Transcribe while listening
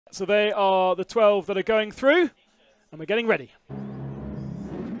So they are the 12 that are going through, and we're getting ready.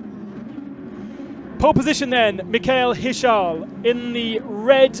 Pole position then, Michael Hischal in the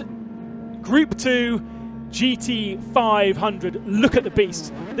red Group 2 GT 500. Look at the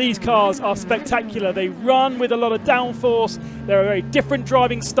beast. These cars are spectacular. They run with a lot of downforce. They're a very different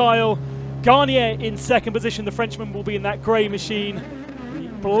driving style. Garnier in second position. The Frenchman will be in that grey machine. The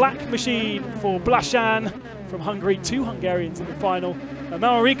black machine for Blancpain from Hungary. 2 Hungarians in the final.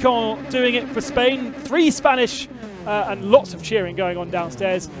 Mauricon doing it for Spain. 3 Spanish and lots of cheering going on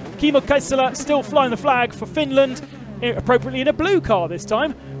downstairs. Kimmo Kaisala still flying the flag for Finland, appropriately in a blue car this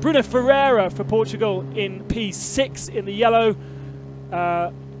time. Bruno Ferreira for Portugal in P6 in the yellow.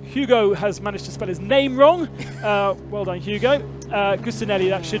 Hugo has managed to spell his name wrong. Well done, Hugo. Gustinelli,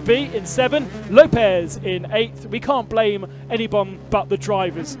 that should be, in 7. Lopez in 8th. We can't blame anyone but the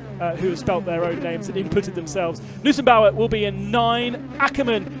drivers who have spelt their own names and inputted themselves. Nusenbauer will be in 9.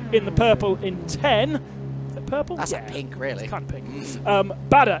 Ackerman in the purple in 10. Is that purple? That's a pink, really. It's kind of pink.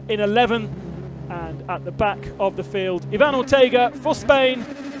 Bada in 11. And at the back of the field, Ivan Ortega for Spain.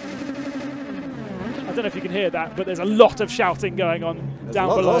 I don't know if you can hear that, but there's a lot of shouting going on down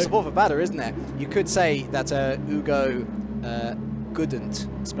below. There's a lot of support for Bada, isn't there? You could say that Hugo couldn't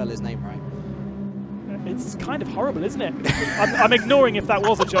spell his name right. It's kind of horrible, isn't it? I'm ignoring if that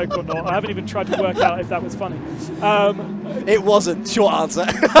was a joke or not. I haven't even tried to work out if that was funny. It wasn't, short answer.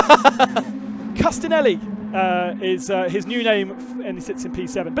 Castanelli is his new name, and he sits in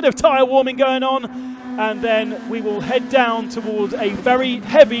P7. Bit of tyre warming going on, and then we will head down towards a very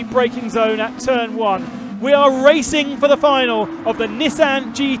heavy braking zone at turn 1. We are racing for the final of the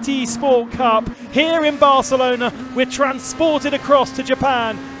Nissan GT Sport Cup here in Barcelona. We're transported across to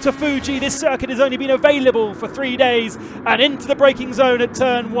Japan, to Fuji. This circuit has only been available for 3 days, and into the braking zone at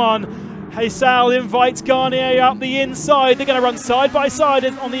turn 1. Hischal invites Garnier up the inside. They're going to run side by side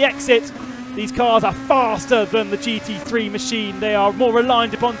on the exit. These cars are faster than the GT3 machine. They are more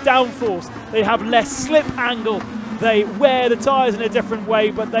reliant upon downforce. They have less slip angle. They wear the tyres in a different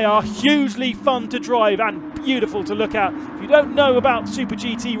way, but they are hugely fun to drive and beautiful to look at. If you don't know about Super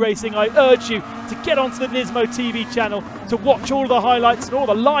GT racing, I urge you to get onto the NISMO TV channel to watch all the highlights and all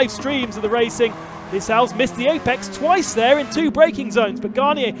the live streams of the racing. Hisschal's missed the apex twice there in 2 braking zones, but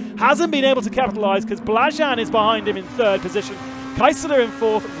Garnier hasn't been able to capitalise because Blancpain is behind him in 3rd position. Kaisala in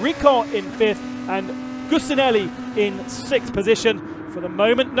 4th, Ricardo in 5th, and Gustinelli in 6th position. For the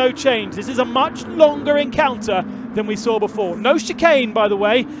moment, no change. This is a much longer encounter than we saw before. No chicane, by the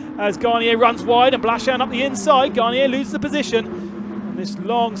way, as Garnier runs wide and Blancpain up the inside. Garnier loses the position. And this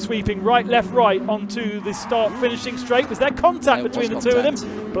long sweeping right, left, right onto the start finishing straight. Was there contact between the two of them?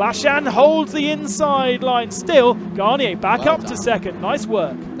 Blancpain holds the inside line still. Garnier back up to 2nd. Nice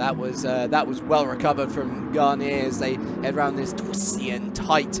work. That was well recovered from Garnier as they head around this twisty and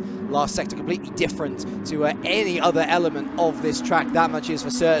tight last sector, completely different to any other element of this track. That much is for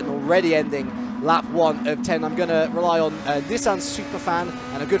certain. Already ending lap 1 of 10. I'm going to rely on Nissan's superfan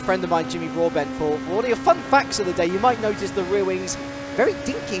and a good friend of mine, Jimmy Broadbent, for all your fun facts of the day. You might notice the rear wings very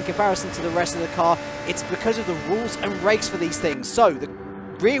dinky in comparison to the rest of the car. It's because of the rules and regs for these things. So the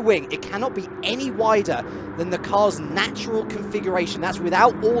rear wing, it cannot be any wider than the car's natural configuration. That's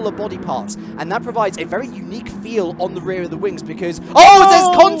without all the body parts, and that provides a very unique feel on the rear of the wings because there's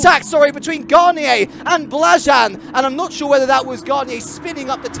contact, sorry, between Garnier and Blancpain, and I'm not sure whether that was Garnier spinning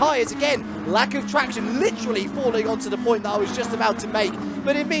up the tyres again. Lack of traction, literally falling onto the point that I was just about to make,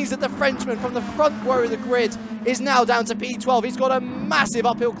 but it means that the Frenchman from the front row of the grid is now down to P12. He's got a massive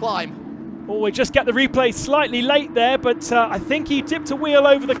uphill climb. Oh, we just get the replay slightly late there, but I think he dipped a wheel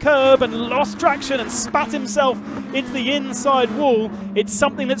over the curb and lost traction and spat himself into the inside wall. It's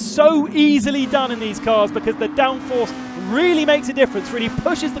something that's so easily done in these cars because the downforce really makes a difference, really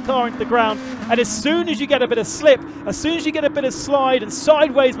pushes the car into the ground, and as soon as you get a bit of slip, as soon as you get a bit of slide and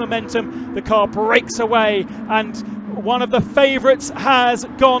sideways momentum, the car breaks away, and one of the favourites has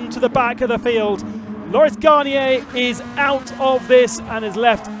gone to the back of the field. Loris Garnier is out of this and has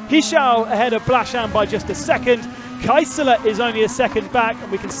left Hischal ahead of Blancpain by just a 2nd. Kaisala is only a 2nd back,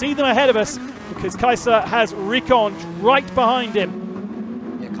 and we can see them ahead of us because Kaisala has Ricardo right behind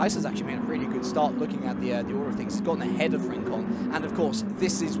him. Yeah, Kaisala's actually made a really good start looking at the order of things. He's gotten ahead of Rincon, and of course,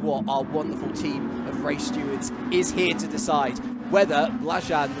 this is what our wonderful team of race stewards is here to decide. Whether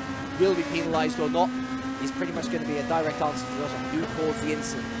Blancpain will be penalised or not is pretty much going to be a direct answer to us on who caused the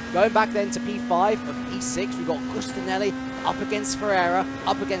incident. Going back then to P5 of P6, we've got Gustinelli up against Ferreira,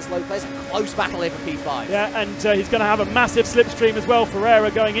 up against Lopez. Close battle here for P5. Yeah, and he's going to have a massive slipstream as well.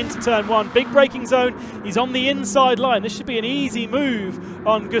 Ferreira going into turn 1. Big braking zone. He's on the inside line. This should be an easy move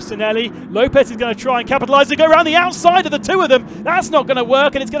on Gustinelli. Lopez is going to try and capitalise to go around the outside of the two of them. That's not going to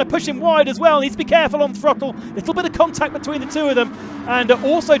work, and it's going to push him wide as well. Needs to be careful on throttle. Little bit of contact between the two of them, and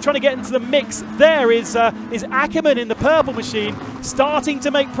also trying to get into the mix there is Ackerman in the purple machine, starting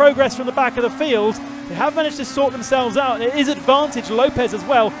to make progress from the back of the field. They have managed to sort themselves out. It is advantage Lopez as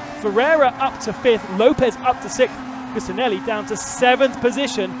well. Ferreira up to 5th, Lopez up to 6th. Gustinelli down to 7th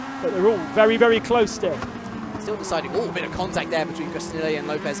position, but they're all very, very close still. Still deciding, a bit of contact there between Gustinelli and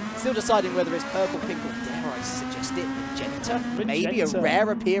Lopez. Still deciding whether it's purple, pink, or dare I suggest it, magenta? Maybe a rare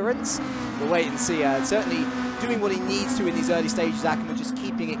appearance. We'll wait and see. Certainly doing what he needs to in these early stages, Ackerman just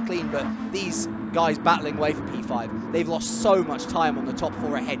keeping it clean, but these guys battling away for P5. They've lost so much time on the top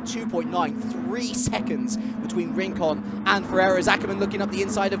 4 ahead. 2.93 seconds between Rincon and Ferreira. Ackerman looking up the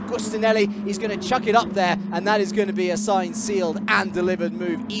inside of Gustinelli. He's going to chuck it up there, and that is going to be a signed, sealed, and delivered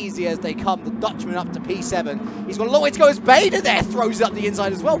move. Easy as they come. The Dutchman up to P7. He's got a long way to go as Bader there throws up the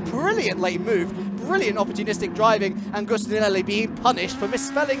inside as well. Brilliant late move. Brilliant opportunistic driving, and Gustinelli being punished for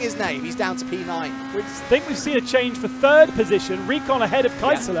misspelling his name. He's down to P9. We think we've seen a change for 3rd position. Rincon ahead of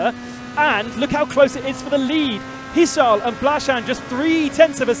Kaisler. Yeah. And look how close it is for the lead. Hishal and Blancpain just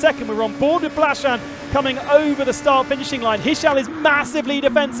 0.3 of a second. We're on board with Blancpain coming over the start finishing line. Hishal is massively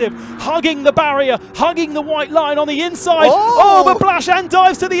defensive, hugging the barrier, hugging the white line on the inside. But Blancpain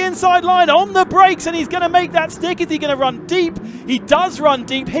dives to the inside line on the brakes, and he's going to make that stick. Is he going to run deep? He does run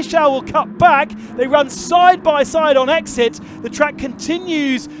deep. Hishal will cut back. They run side by side on exit. The track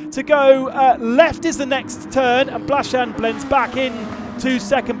continues to go left is the next turn, and Blancpain blends back in to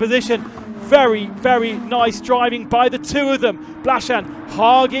 2nd position. Very, very nice driving by the two of them. Blancpain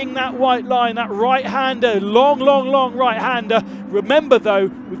hogging that white line, that right-hander, long, long, long right-hander. Remember,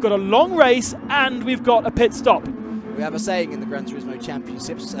 though, we've got a long race and we've got a pit stop. We have a saying in the Gran Turismo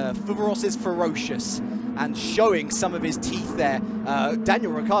Championships, Feroz is ferocious, and showing some of his teeth there.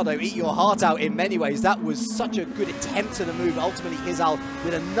 Daniel Ricardo, eat your heart out in many ways. That was such a good attempt to the move. Ultimately, Hishal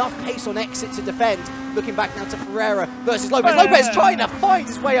with enough pace on exit to defend. Looking back now to Ferreira versus Lopez. Lopez trying to find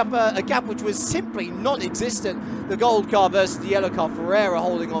his way up a gap which was simply non-existent. The gold car versus the yellow car. Ferreira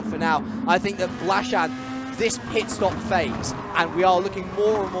holding on for now. I think that Blancpain, this pit stop phase, and we are looking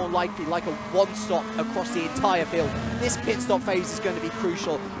more and more likely like a one-stop across the entire field. This pit stop phase is going to be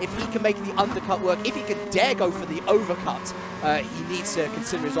crucial. If he can make the undercut work, if he can dare go for the overcut, he needs to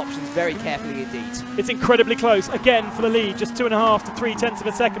consider his options very carefully indeed. It's incredibly close, again, for the lead. Just 2.5 to 0.3 of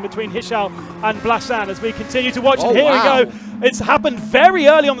a second between Hishal and Blancpain as we continue to watch. And here we go. It's happened very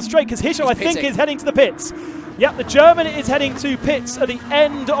early on the straight, because Hishal, I think, is heading to the pits. Yep, the German is heading to pits at the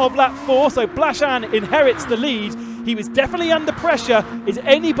end of lap 4, so Blancpain inherits the lead. He was definitely under pressure. Is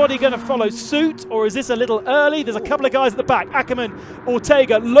anybody going to follow suit, or is this a little early? There's a couple of guys at the back. Ackerman,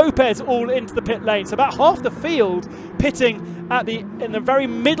 Ortega, Lopez all into the pit lane. So about half the field pitting in the very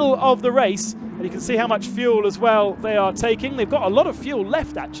middle of the race. And you can see how much fuel as well they are taking. They've got a lot of fuel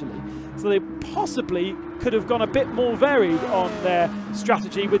left, actually. So they possibly could have gone a bit more varied on their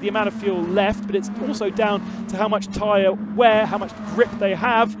strategy with the amount of fuel left, but it's also down to how much tyre wear, how much grip they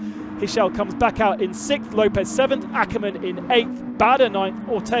have. Hishal comes back out in 6th, Lopez 7th, Ackerman in 8th, Bader 9th,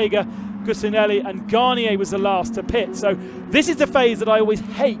 Ortega, Gustinelli, and Garnier was the last to pit. So this is the phase that I always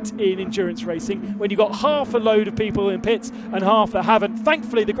hate in endurance racing, when you've got half a load of people in pits and half that haven't.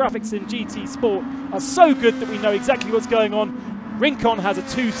 Thankfully, the graphics in GT Sport are so good that we know exactly what's going on. Rincon has a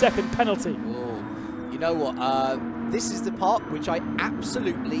 2-second penalty. You know what? This is the part which I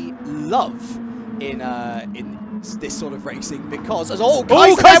absolutely love in this sort of racing, because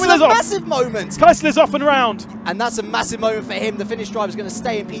Kaisler was a massive moment. Kaisler's off and round, and that's a massive moment for him. The Finnish driver is going to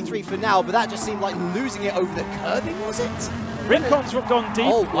stay in P3 for now, but that just seemed like losing it over the curbing, was it? Rincon's gone deep.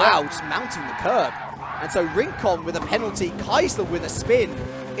 Oh wow, just mounting the curb, and so Rincon with a penalty, Kaisler with a spin.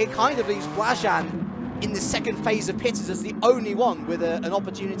 It kind of leaves Blancpain in the second phase of pits as the only one with an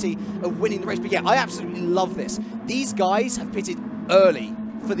opportunity of winning the race. But yeah, I absolutely love this. These guys have pitted early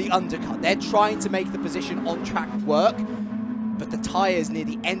for the undercut. They're trying to make the position on track work, but the tyres near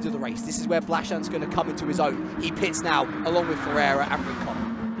the end of the race, this is where Blancpain's going to come into his own. He pits now along with Ferreira and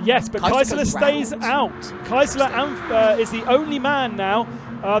Rincon. Yes, but Kaisler stays out. Kaisler is the only man now,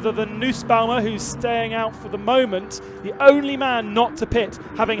 other than Nussbaumer, who's staying out for the moment, the only man not to pit,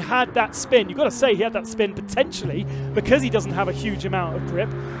 having had that spin. You've got to say he had that spin potentially because he doesn't have a huge amount of grip.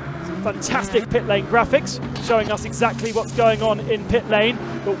 Some fantastic pit lane graphics showing us exactly what's going on in pit lane.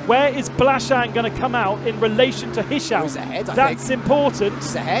 But where is Blancpain going to come out in relation to Hishal? He's ahead, I That's think. Important.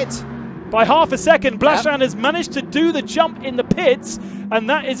 He's ahead. By half a second, Blancpain has managed to do the jump in the pits, and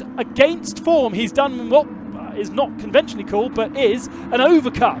that is against form. He's done what is not conventionally called, but is an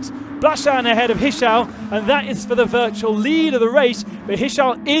overcut. Blancpain ahead of Hichal, and that is for the virtual lead of the race, but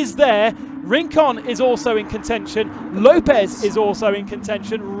Hichal is there. Rincon is also in contention. Lopez is also in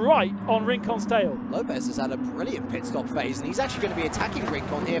contention, right on Rincon's tail. Lopez has had a brilliant pit stop phase, and he's actually going to be attacking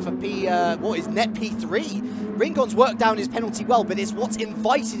Rincon here for what is net P3. Rincon's worked down his penalty well, but it's what's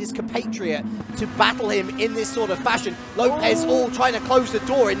invited his compatriot to battle him in this sort of fashion. Lopez all trying to close the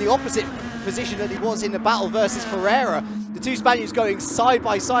door in the opposite position that he was in the battle versus Ferreira. The two Spaniards going side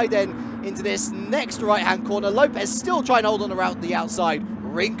by side then into this next right-hand corner. Lopez still trying to hold on around the outside.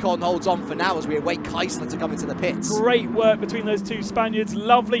 Rincon holds on for now as we await Keisler to come into the pits. Great work between those two Spaniards.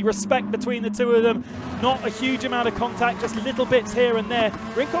 Lovely respect between the two of them. Not a huge amount of contact, just little bits here and there.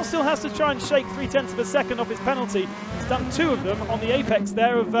 Rincon still has to try and shake 0.3 of a second off his penalty. He's done 2 of them on the apex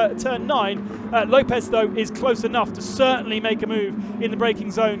there of turn 9. Lopez, though, is close enough to certainly make a move in the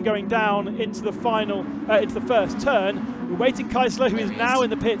braking zone going down into the final, into the first turn. We're waiting Keisler, who is now in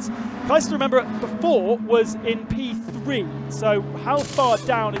the pits. Keisler, remember, before was in P3, so how far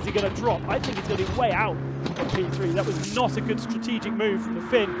down is he going to drop? I think he's going to be way out of P3. That was not a good strategic move from the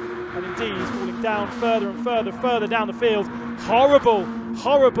Finn, and indeed he's falling down further and further down the field.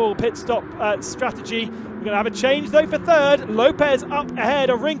 Horrible pit stop strategy. We're going to have a change though for third. Lopez up ahead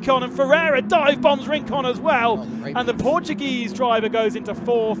of Rincon, and Ferreira dive bombs Rincon as well. And the Portuguese driver goes into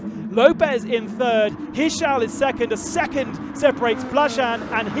fourth. Lopez in third. Hichal is second. A second separates Blancpain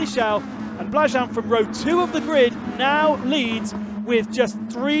and Hichal. And Blancpain from row 2 of the grid now leads with just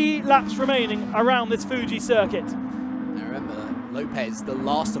 3 laps remaining around this Fuji circuit. Now remember, Lopez, the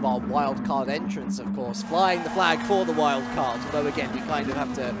last of our wildcard entrants, of course, flying the flag for the wildcard. Although again, we kind of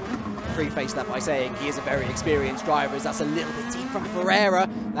have to preface that by saying he is a very experienced driver, as that's a little bit deep from Ferreira.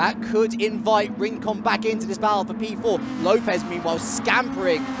 That could invite Rincon back into this battle for P4. Lopez, meanwhile,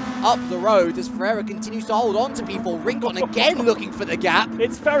 scampering up the road as Ferreira continues to hold on to P4. Rincon again looking for the gap.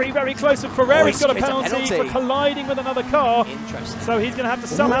 It's very close, and Ferreira's got a penalty for colliding with another car. Interesting. So he's going to have to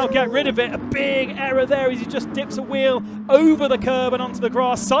somehow get rid of it. A big error there as he just dips a wheel over the curb and onto the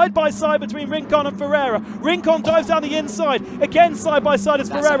grass. Side by side between Rincon and Ferreira. Rincon dives down the inside. Again side by side as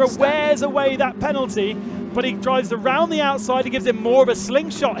Ferreira wears away that penalty. But he drives around the outside. He gives him more of a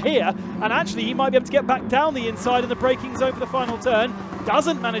slingshot here. And actually, he might be able to get back down the inside in the braking zone for the final turn.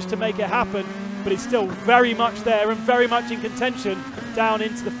 Doesn't manage to make it happen, but he's still very much there and very much in contention down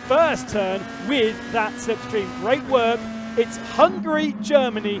into the first turn with that slipstream. Great work. It's Hungary,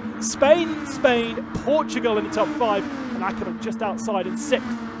 Germany, Spain, Portugal in the top 5, and Ackerman just outside in 6th.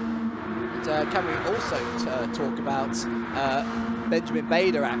 And can we also talk about Benjamin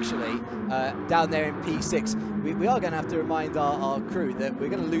Bader, actually, down there in P6. We are going to have to remind our crew that we're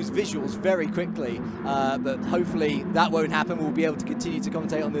going to lose visuals very quickly, but hopefully that won't happen. We'll be able to continue to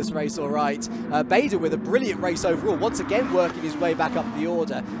commentate on this race all right. Bader with a brilliant race overall, once again working his way back up the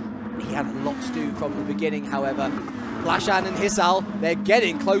order. He had a lot to do from the beginning, however. Blancpain and Hichal, they're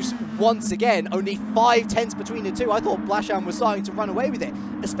getting close once again. Only 0.5 between the two. I thought Blancpain was starting to run away with it,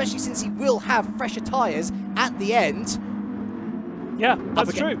 especially since he will have fresher tyres at the end. Yeah,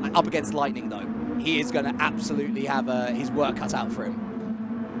 that's true. Up against Lightning, though, he is going to absolutely have his work cut out for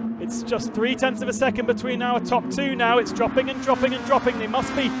him. It's just 0.3 of a second between our top 2 now. It's dropping and dropping and dropping. They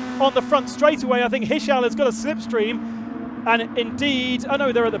must be on the front straight away. I think Hichal has got a slipstream. And indeed, I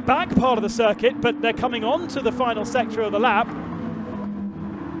know they're at the back part of the circuit, but they're coming on to the final sector of the lap.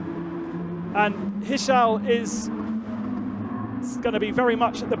 And Hichal is going to be very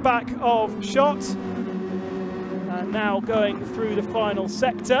much at the back of shot. And now going through the final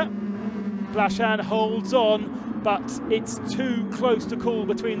sector. Blancpain holds on, but it's too close to call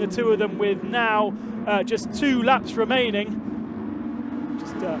between the two of them with now just 2 laps remaining.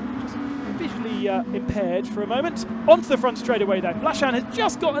 Just visually impaired for a moment. Onto the front straightaway then. Blancpain has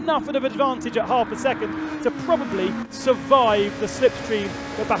just got enough of an advantage at half a second to probably survive the slipstream,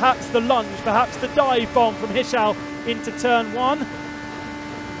 but perhaps the lunge, perhaps the dive bomb from Hichal into turn 1,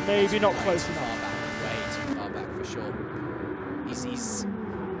 maybe not close enough. Way too far back for sure.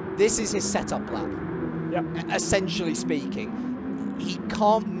 This is his setup lap. Yep. Essentially speaking, he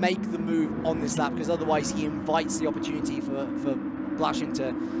can't make the move on this lap because otherwise he invites the opportunity for Blancpain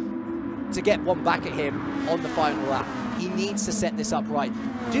to get one back at him on the final lap. He needs to set this up right.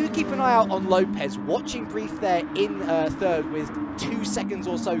 Do keep an eye out on Lopez, watching brief there in third with 2 seconds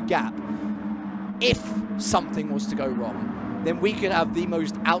or so gap. If something was to go wrong, then we could have the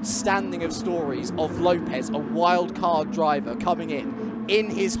most outstanding of stories of Lopez, a wild card driver coming in in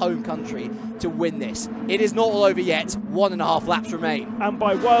his home country to win this. It is not all over yet. 1.5 laps remain. And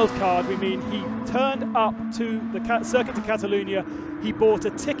by wildcard, we mean he turned up to the Circuit de Catalunya. He bought a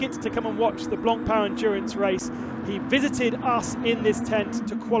ticket to come and watch the Blancpain Endurance race. He visited us in this tent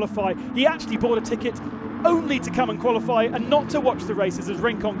to qualify. He actually bought a ticket only to come and qualify and not to watch the races, as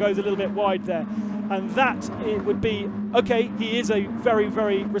Rincon goes a little bit wide there. And that, it would be, okay, he is a very,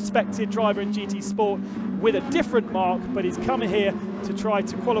 very respected driver in GT Sport with a different mark, but he's come here to try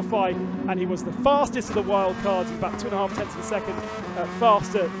to qualify, and he was the fastest of the wild cards, about 2.5 tenths of a second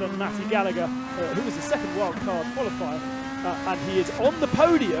faster than Matty Gallagher, who was the second wild card qualifier. And he is on the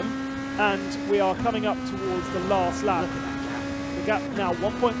podium, and we are coming up towards the last lap. The gap now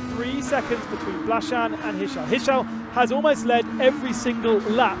 1.3 seconds between Blancpain and Hichal. Hichal has almost led every single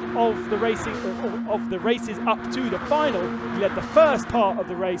lap of the racing of the races up to the final. He led the first part of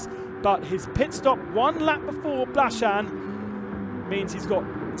the race, but his pit stop 1 lap before Blancpain means he's got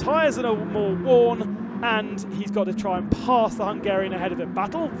tyres that are more worn, and he's got to try and pass the Hungarian ahead of him.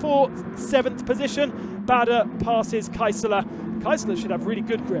 Battle for 7th position. Bader passes Kaisela. Kaisela should have really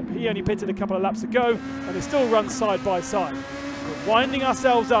good grip. He only pitted a couple of laps ago, and they still run side by side. We're winding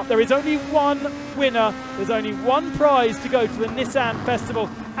ourselves up. There is only one winner. There's only one prize to go to the Nissan Festival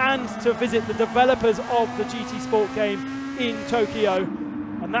and to visit the developers of the GT Sport game in Tokyo.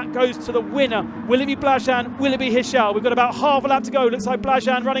 And that goes to the winner. Will it be Blancpain? Will it be Hichal? We've got about half a lap to go. Looks like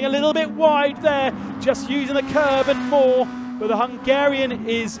Blancpain running a little bit wide there, just using the curb and more. But the Hungarian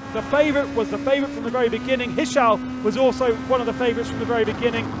is the favourite, was the favourite from the very beginning. Hichal was also one of the favourites from the very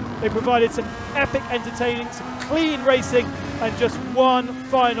beginning. They provided some epic entertaining, some clean racing, and just one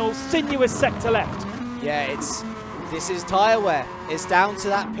final sinuous sector left. Yeah, this is tyre wear. It's down to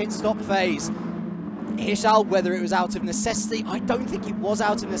that pit stop phase. Hichal, whether it was out of necessity, I don't think it was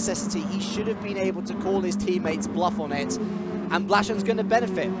out of necessity. He should have been able to call his teammates bluff on it. And Blancpain's going to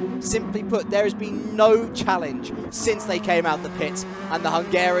benefit. Simply put, there has been no challenge since they came out the pits. And the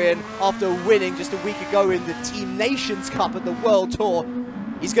Hungarian, after winning just a week ago in the Team Nations Cup at the World Tour,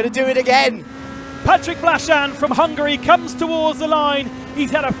 he's going to do it again. Patrick Blancpain from Hungary comes towards the line. He's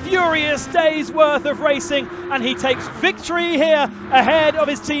had a furious day's worth of racing, and he takes victory here ahead of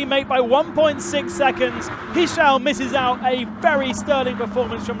his teammate by 1.6 seconds. Hichal misses out a very sterling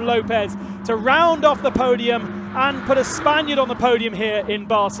performance from Lopez to round off the podium and put a Spaniard on the podium here in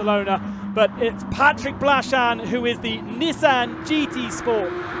Barcelona. But it's Patrick Blancpain who is the Nissan GT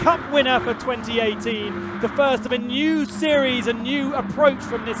Sport Cup winner for 2018. The first of a new series, a new approach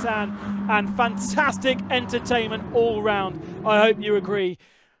from Nissan, and fantastic entertainment all round. I hope you agree.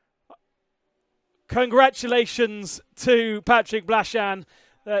 Congratulations to Patrick Blancpain.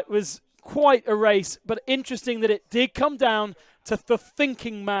 That was quite a race, but interesting that it did come down to the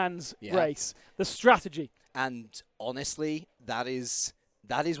thinking man's race, the strategy. And honestly, that is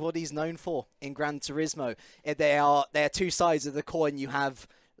what he's known for in Gran Turismo. They are two sides of the coin. You have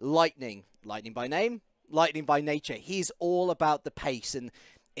lightning by name, lightning by nature. He's all about the pace, and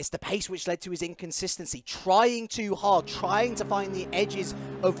it's the pace which led to his inconsistency, trying too hard, trying to find the edges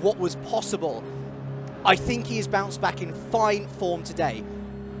of what was possible. I think he has bounced back in fine form today.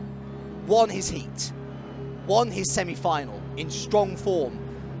 Won his heat, won his semi-final in strong form,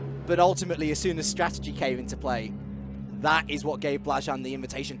 but ultimately, as soon as strategy came into play, that is what gave Blancpain the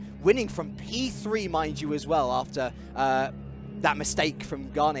invitation. Winning from P3, mind you, as well, after that mistake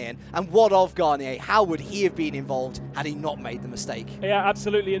from Garnier. And what of Garnier? How would he have been involved had he not made the mistake? Yeah,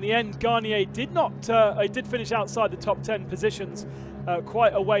 absolutely. In the end, Garnier did not, he did finish outside the top 10 positions,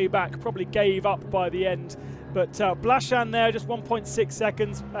 quite a way back, probably gave up by the end. But Blancpain there, just 1.6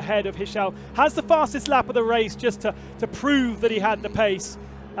 seconds ahead of Hichal. Has the fastest lap of the race just to prove that he had the pace.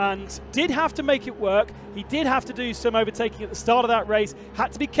 And did have to make it work. He did have to do some overtaking at the start of that race.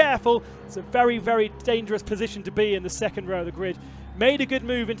 Had to be careful. It's a very, very dangerous position to be in the second row of the grid. Made a good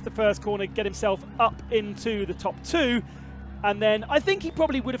move into the first corner, get himself up into the top 2. And then I think he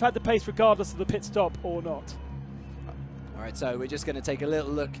probably would have had the pace regardless of the pit stop or not. All right, so we're just going to take a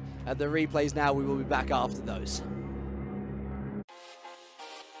little look at the replays now. We will be back after those.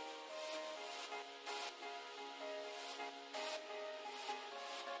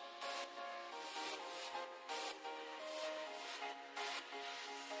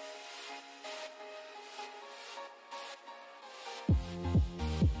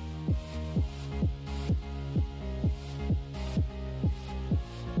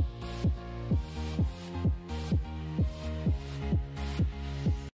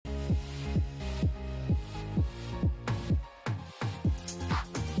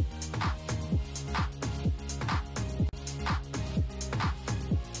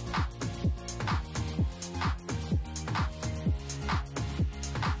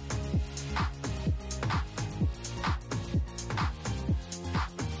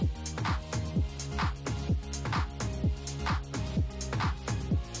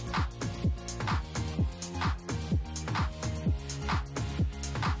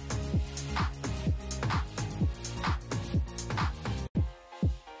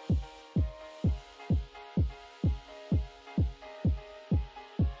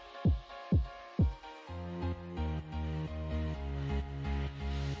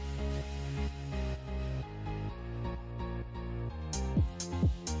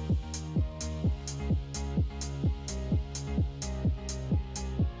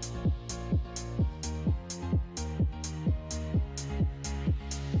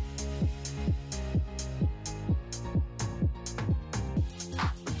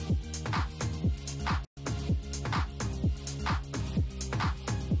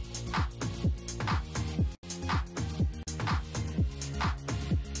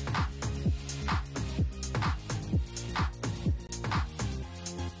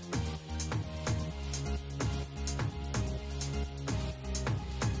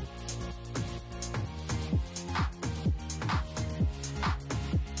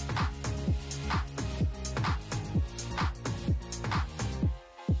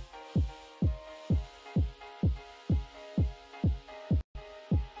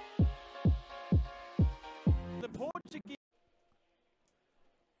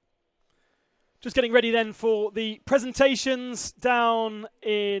 Just getting ready then for the presentations down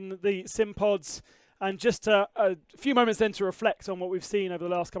in the sim pods, and just a few moments then to reflect on what we've seen over the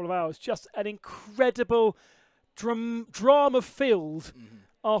last couple of hours. Just an incredible drama-filled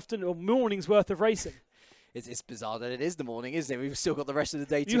afternoon or morning's worth of racing. It's bizarre that it is the morning, isn't it? We've still got the rest of the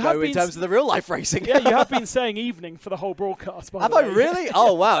day to go in terms of the real-life racing. Yeah, you have been saying evening for the whole broadcast, by the way. Have I really?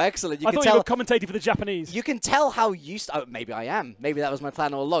 Oh, wow, excellent. I thought you were commentating for the Japanese. You can tell how used... Oh, maybe I am. Maybe that was my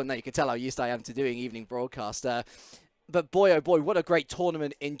plan all along. No, you can tell how used I am to doing evening broadcast. But boy, oh boy, what a great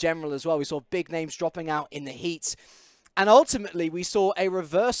tournament in general as well. We saw big names dropping out in the heats. And ultimately, we saw a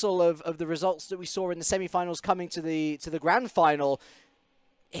reversal of the results that we saw in the semi-finals coming to the grand final.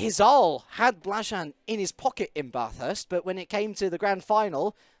 Hizal had Blancpain in his pocket in Bathurst, but when it came to the grand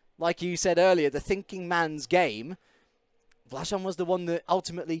final, like you said earlier, the thinking man's game, Blancpain was the one that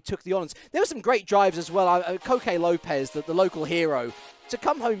ultimately took the honours. There were some great drives as well. Coque Lopez, the local hero, to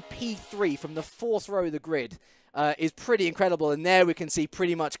come home P3 from the 4th row of the grid is pretty incredible. And there we can see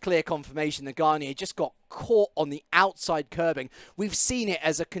pretty much clear confirmation that Garnier just got caught on the outside curbing. We've seen it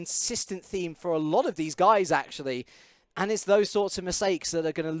as a consistent theme for a lot of these guys, actually. And it's those sorts of mistakes that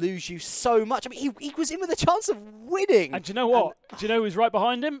are going to lose you so much. I mean, he was in with a chance of winning. And do you know what? Do you know who's right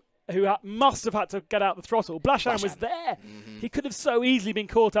behind him? Who must have had to get out the throttle? Blancpain was there. He could have so easily been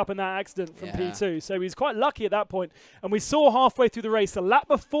caught up in that accident from P2. So he was quite lucky at that point. And we saw halfway through the race, the lap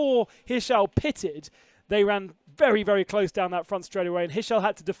before Hizal pitted, they ran very, very close down that front straightaway, and Hizal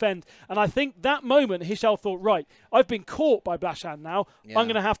had to defend. And I think that moment, Hizal thought, right, I've been caught by Blancpain now. I'm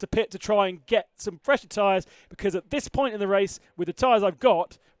going to have to pit to try and get some fresher tyres, because at this point in the race, with the tyres I've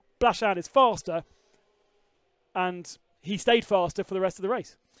got, Blancpain is faster, and he stayed faster for the rest of the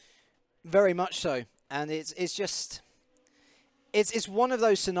race. Very much so. And it's just... It's one of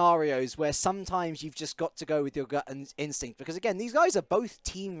those scenarios where sometimes you've just got to go with your gut and instinct. Because, again, these guys are both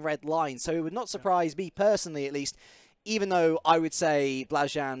Team Red Line. So it would not surprise me, personally at least, even though I would say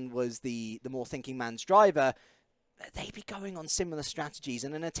Blancpain was the more thinking man's driver, they'd be going on similar strategies.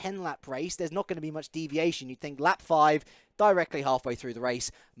 And in a 10-lap race, there's not going to be much deviation. You'd think lap 5, directly halfway through the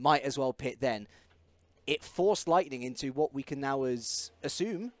race, might as well pit then. It forced Lightning into what we can now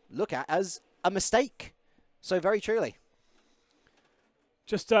look at as a mistake. So very truly.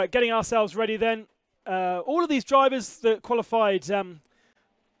 Just getting ourselves ready then. All of these drivers that qualified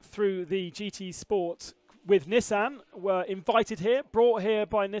through the GT Sport with Nissan were invited here, brought here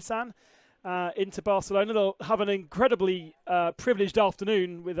by Nissan into Barcelona. They'll have an incredibly privileged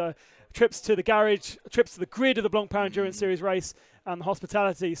afternoon with trips to the garage, trips to the grid of the Blancpain Endurance Series race, and the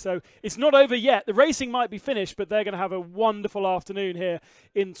hospitality. So it's not over yet. The racing might be finished, but they're going to have a wonderful afternoon here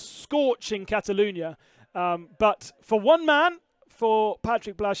in scorching Catalunya. But for one man, for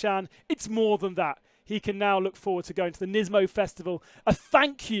Patrick Blancpain, it's more than that. He can now look forward to going to the NISMO Festival. A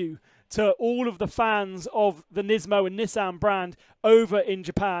thank you to all of the fans of the NISMO and Nissan brand over in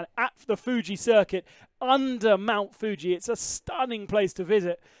Japan at the Fuji circuit under Mount Fuji. It's a stunning place to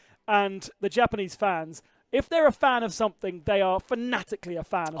visit. And the Japanese fans, if they're a fan of something, they are fanatically a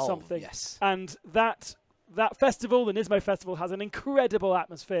fan of something. Yes. And that festival, the NISMO Festival, has an incredible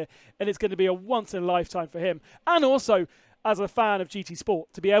atmosphere, and it's going to be a once-in-a-lifetime for him. And also, as a fan of GT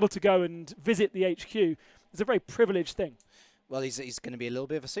Sport, to be able to go and visit the HQ is a very privileged thing. Well, he's going to be a little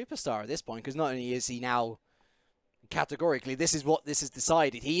bit of a superstar at this point, because not only is he now categorically, this is what this has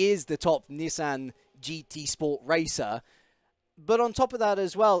decided, he is the top Nissan GT Sport racer, but on top of that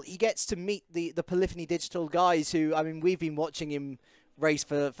as well, he gets to meet the Polyphony Digital guys who, I mean, we've been watching him race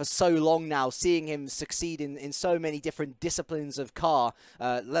for so long now, seeing him succeed in so many different disciplines of car,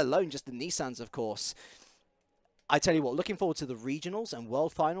 let alone just the Nissans, of course. I tell you what, looking forward to the regionals and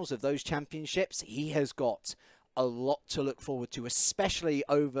world finals of those championships. He has got a lot to look forward to, especially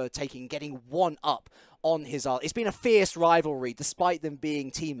getting one up on Hizal. It's been a fierce rivalry, despite them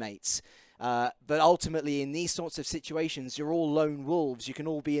being teammates. But ultimately, in these sorts of situations, you're all lone wolves. You can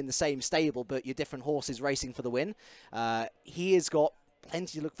all be in the same stable, but you're different horses racing for the win. He has got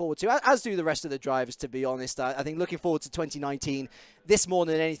plenty to look forward to, as do the rest of the drivers, to be honest. I think looking forward to 2019, this more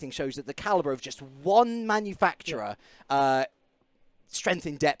than anything shows that the caliber of just one manufacturer, strength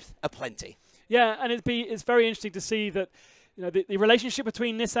in depth aplenty. Yeah, and it's very interesting to see that, you know, the relationship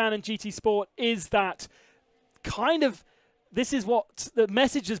between Nissan and GT Sport is that kind of, this is what the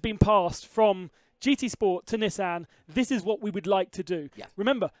message has been passed from GT Sport to Nissan. This is what we would like to do. Yeah.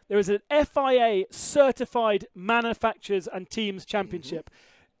 Remember, there is an FIA-certified Manufacturers and Teams Championship.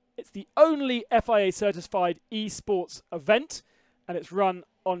 It's the only FIA-certified esports event, and it's run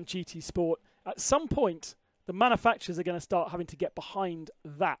on GT Sport. At some point, the manufacturers are going to start having to get behind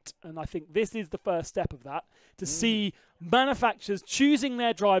that. And I think this is the first step of that, to see manufacturers choosing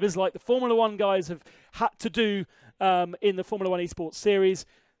their drivers like the Formula One guys have had to do in the Formula One Esports Series.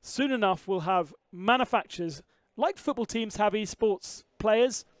 Soon enough, we'll have manufacturers, like football teams have esports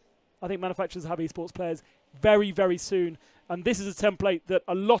players. I think manufacturers have esports players very, very soon. And this is a template that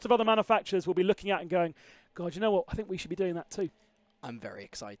a lot of other manufacturers will be looking at and going, God, you know what? I think we should be doing that too. I'm very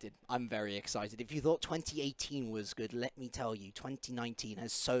excited. I'm very excited. If you thought 2018 was good, let me tell you, 2019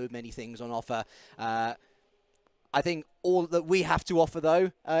 has so many things on offer. I think all that we have to offer,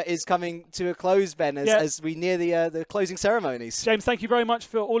 though, is coming to a close, Ben, as we near the closing ceremonies. James, thank you very much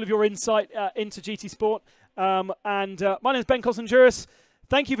for all of your insight into GT Sport. My name is Ben Constanduros.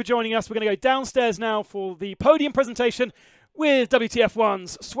 Thank you for joining us. We're going to go downstairs now for the podium presentation with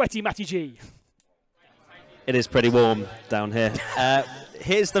WTF1's sweaty Matty G. It is pretty warm down here.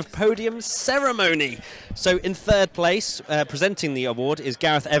 Here's the podium ceremony. So in third place, presenting the award, is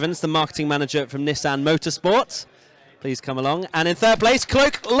Gareth Evans, the marketing manager from Nissan Motorsport. Please come along. And in third place,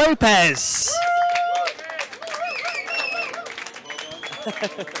 Cloak Lopez.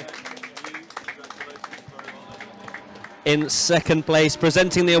 In second place,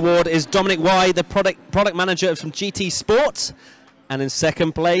 presenting the award, is Dominic Y, the product manager from GT Sport. And in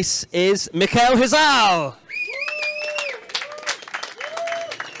second place is Mikhail Hizal.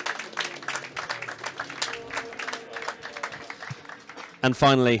 And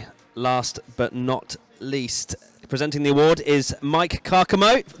finally, last but not least, presenting the award is Mike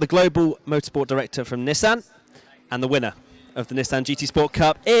Carcamo, the Global Motorsport Director from Nissan. And the winner of the Nissan GT Sport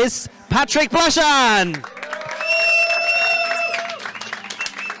Cup is Patrick Blashan!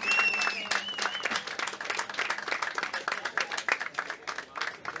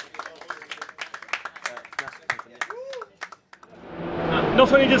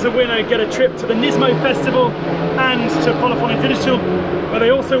 Not only does the winner get a trip to the NISMO Festival and to Polyphony Digital, but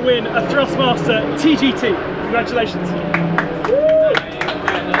they also win a Thrustmaster TGT. Congratulations.